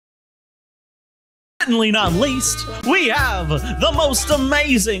Certainly not least, we have the most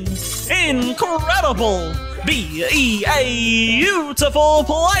amazing, incredible, beautiful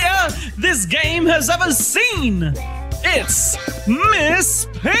player this game has ever seen. It's Miss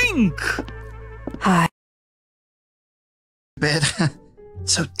Pink. Hi. Bit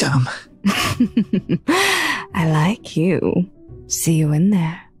so dumb. I like you. See you in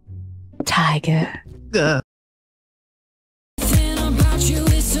there, Tiger.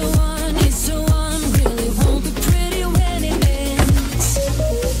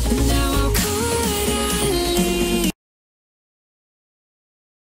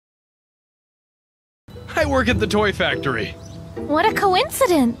 I work at the toy factory. What a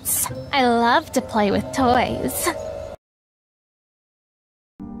coincidence! I love to play with toys.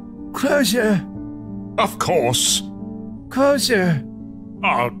 Closer. Of course. Closer.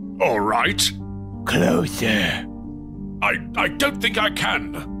 All right. Closer. I don't think I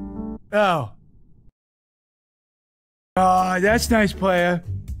can. Oh. Oh, that's nice, player.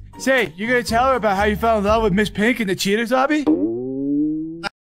 Say, you gonna tell her about how you fell in love with Miss Pink and the cheetah zombie?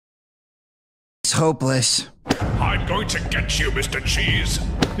 It's hopeless. I'm going to get you, Mr. Cheese.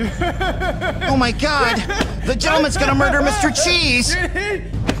 Oh my god! The gentleman's gonna murder Mr. Cheese!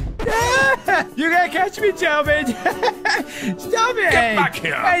 You gotta catch me, gentleman! Stop it! Get back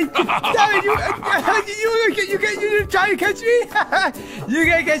here! Hey, stop it! You're trying to catch me? You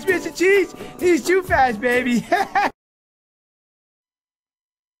gotta catch Mr. Cheese? He's too fast, baby!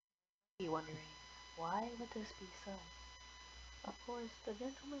 You're wondering, why would this be so? Of course, the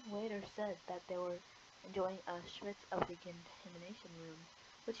gentleman waiter said that they were enjoying a schwitz of the contamination room,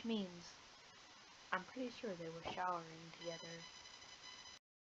 which means I'm pretty sure they were showering together.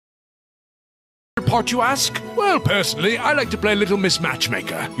 Part you ask? Well, personally, I like to play Little Miss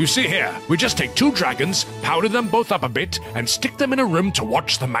Matchmaker. You see here, we just take two dragons, powder them both up a bit, and stick them in a room to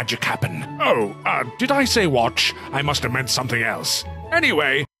watch the magic happen. Oh, did I say watch? I must have meant something else.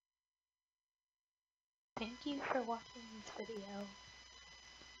 Anyway. Thank you for watching this video.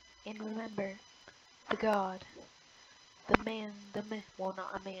 And remember, the god, the man, the myth, well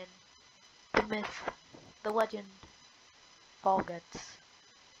not a man, the myth, the legend, Fall Guts.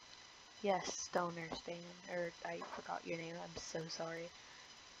 Yes, Stoner Stan, or I forgot your name, I'm so sorry.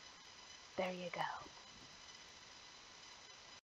 There you go.